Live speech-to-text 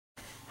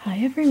Hi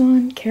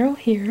everyone, Carol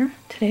here.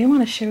 Today I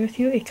want to share with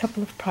you a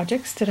couple of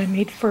projects that I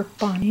made for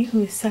Bonnie,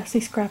 who is Sassy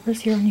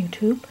Scrappers here on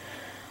YouTube,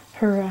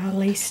 her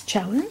lace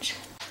challenge.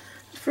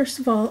 First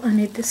of all, I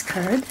made this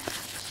card,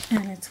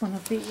 and it's one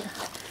of the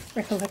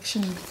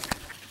recollection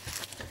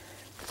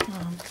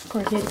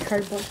corrugated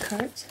cardboard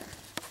cards.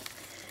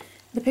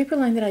 The paper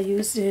line that I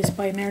used is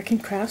by American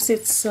Crafts.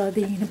 It's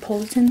the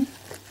Napolitan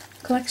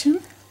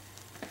collection.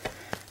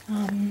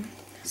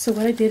 So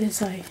what I did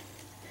is I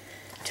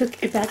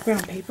took a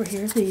background paper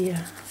here, the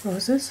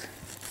roses,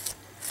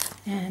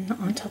 and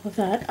on top of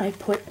that I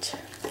put,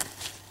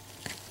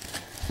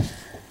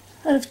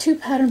 out of two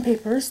pattern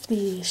papers,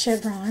 the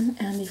chevron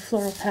and the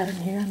floral pattern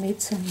here, I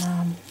made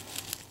some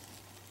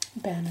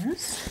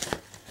banners,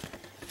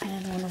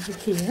 and one over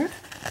here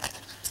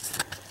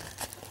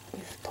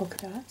with polka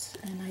dots,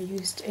 and I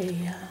used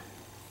a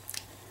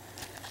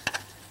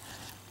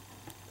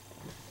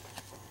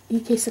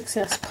EK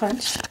Success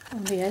punch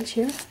on the edge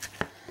here.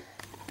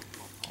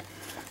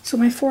 So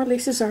my four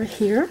laces are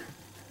here,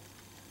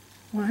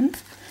 one,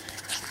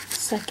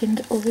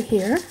 second over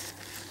here,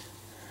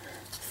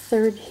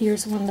 third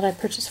here's one that I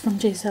purchased from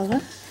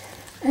Gisela,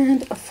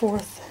 and a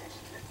fourth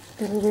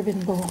little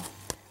ribbon bow,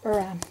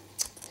 or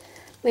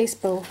lace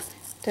bow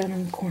down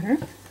in the corner.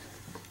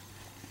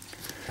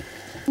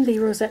 The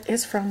rosette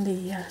is from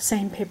the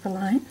same paper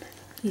line,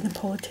 the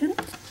Napolitan,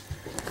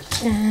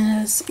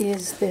 as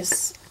is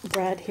this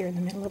brad here in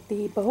the middle of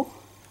the bow.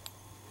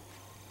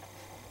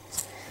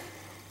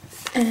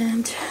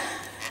 And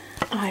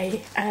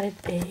I added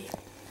a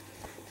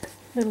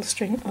little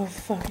string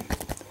of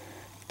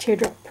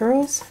teardrop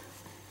pearls.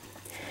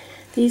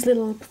 These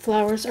little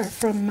flowers are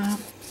from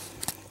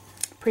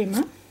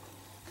Prima.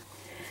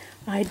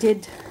 I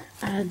did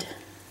add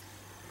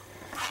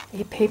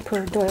a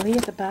paper doily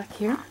at the back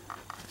here,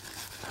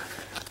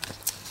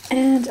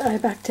 and I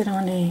backed it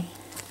on a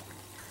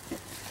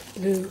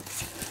blue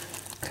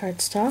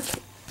cardstock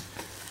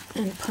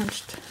and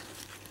punched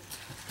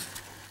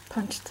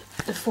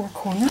the four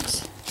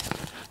corners.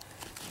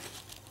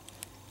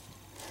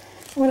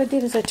 What I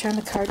did is I turned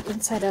the card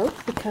inside out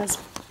because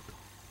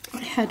I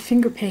had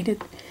finger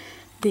painted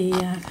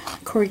the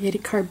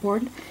corrugated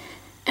cardboard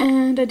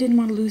and I didn't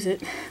want to lose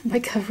it by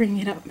covering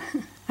it up.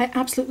 I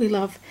absolutely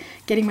love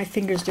getting my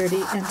fingers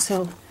dirty, and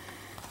so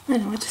I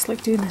know, I just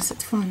like doing this,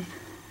 it's fun.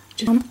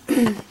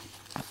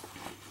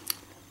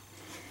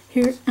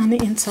 Here on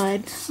the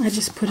inside I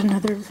just put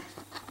another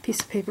piece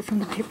of paper from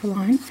the paper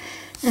line,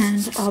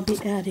 and I'll be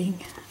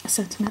adding a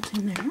sentiment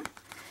in there.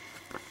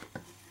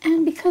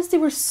 And because they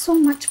were so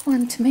much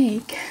fun to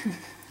make,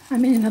 I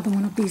made another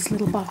one of these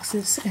little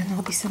boxes, and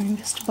I'll be sending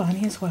this to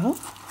Bonnie as well.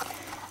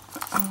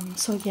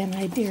 So again,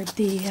 I adhered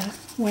the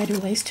wider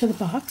lace to the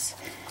box.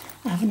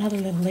 I have another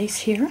little lace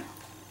here,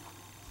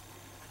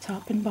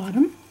 top and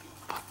bottom.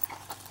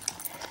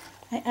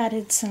 I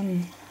added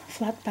some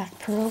flat back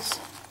pearls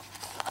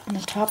on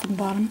the top and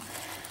bottom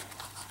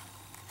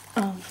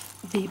of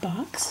the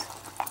box,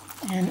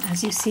 and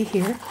as you see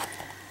here,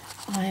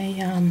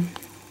 I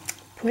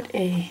put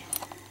a,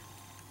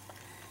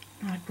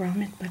 not a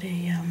grommet, but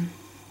an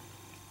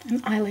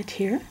eyelet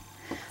here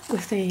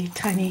with a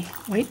tiny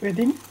white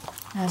ribbon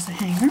as a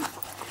hanger,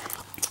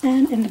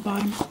 and in the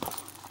bottom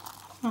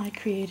I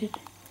created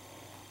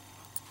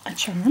a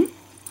charm.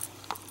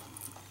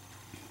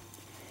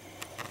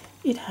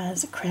 It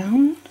has a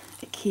crown,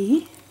 a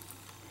key,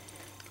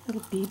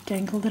 little bead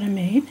dangle that I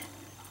made,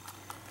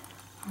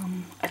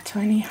 a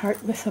tiny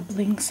heart with a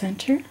bling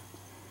center,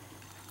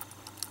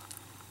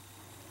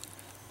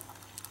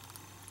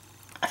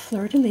 a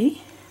fleur-de-lis,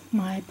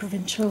 my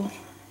provincial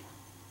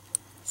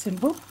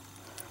symbol,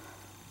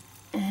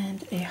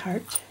 and a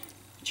heart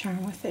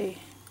charm with a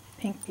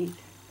pink bead.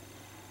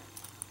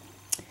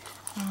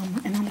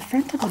 And on the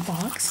front of the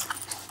box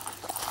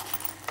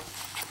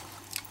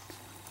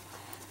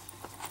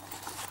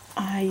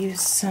I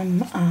used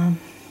some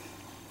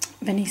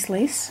Venice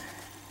lace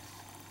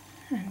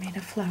and made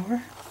a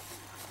flower,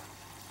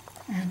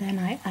 and then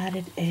I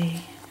added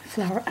a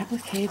flower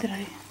applique that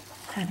I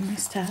had in my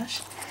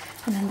stash,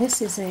 and then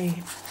this is like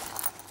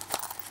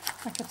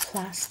a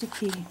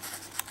plasticky,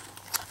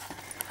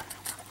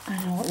 I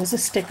don't know, it was a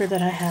sticker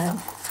that I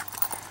had,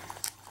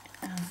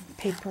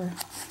 paper,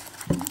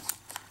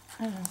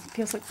 I don't know, it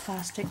feels like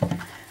plastic,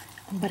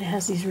 but it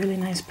has these really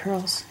nice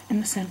pearls in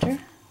the center.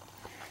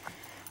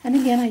 And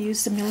again, I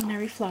used the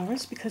millinery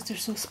flowers because they're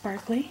so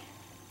sparkly.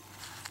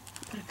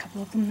 Put a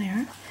couple of them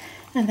there.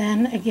 And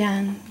then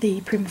again,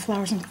 the Prima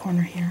flowers in the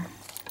corner here.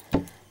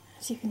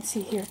 As you can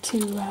see here,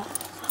 to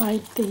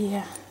hide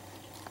the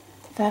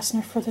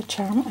fastener for the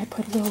charm, I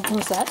put a little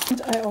rosette.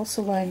 And I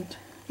also lined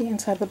the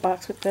inside of the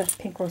box with the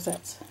pink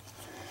rosettes.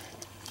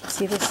 You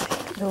see this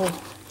little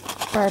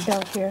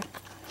barbell here,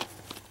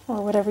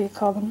 or whatever you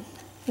call them,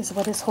 is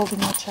what is holding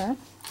the charm.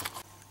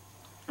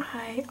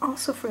 I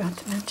also forgot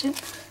to mention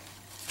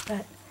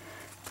that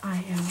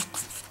I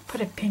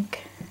put a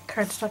pink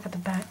cardstock at the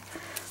back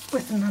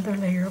with another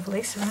layer of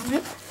lace around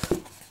it.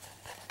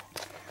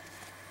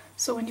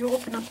 So when you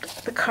open up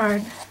the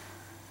card,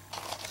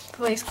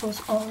 the lace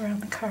goes all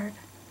around the card.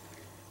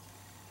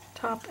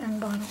 top and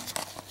bottom.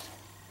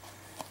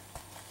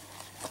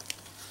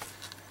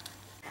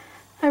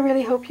 I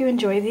really hope you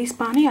enjoy these,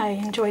 Bonnie. I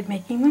enjoyed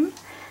making them,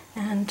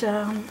 and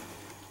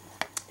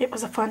it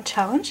was a fun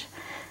challenge.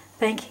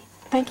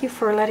 Thank you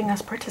for letting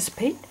us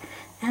participate,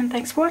 and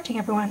thanks for watching,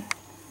 everyone.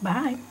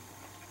 Bye.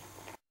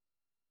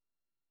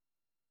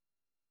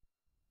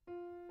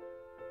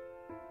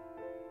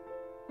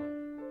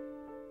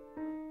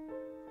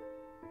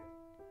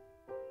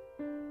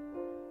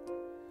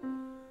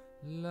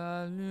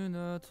 La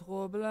lune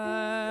trop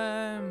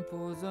blême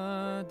pose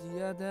un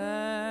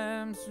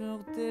diadème sur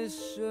tes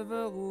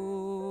cheveux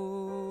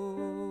roux.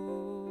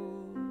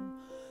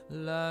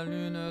 La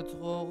lune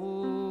trop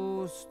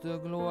rousse de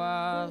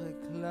gloire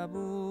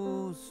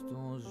éclabousse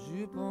ton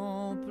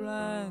jupon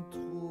plein de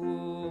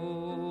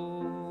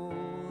trous.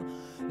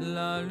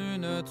 La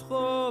lune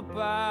trop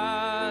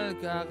pâle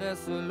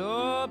caresse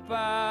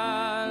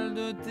l'opale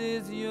de tes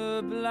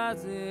yeux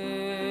blasés.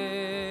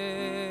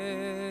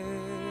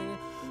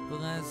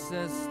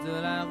 Princesse de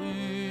la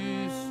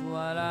rue,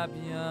 sois la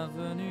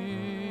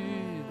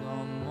bienvenue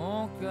dans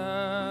mon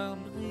cœur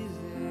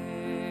brisé.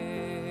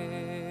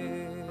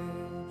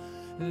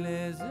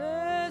 Les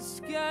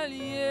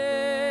escaliers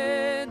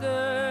de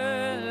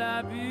la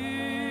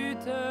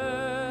butte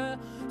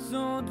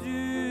sont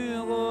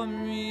durs aux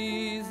nuits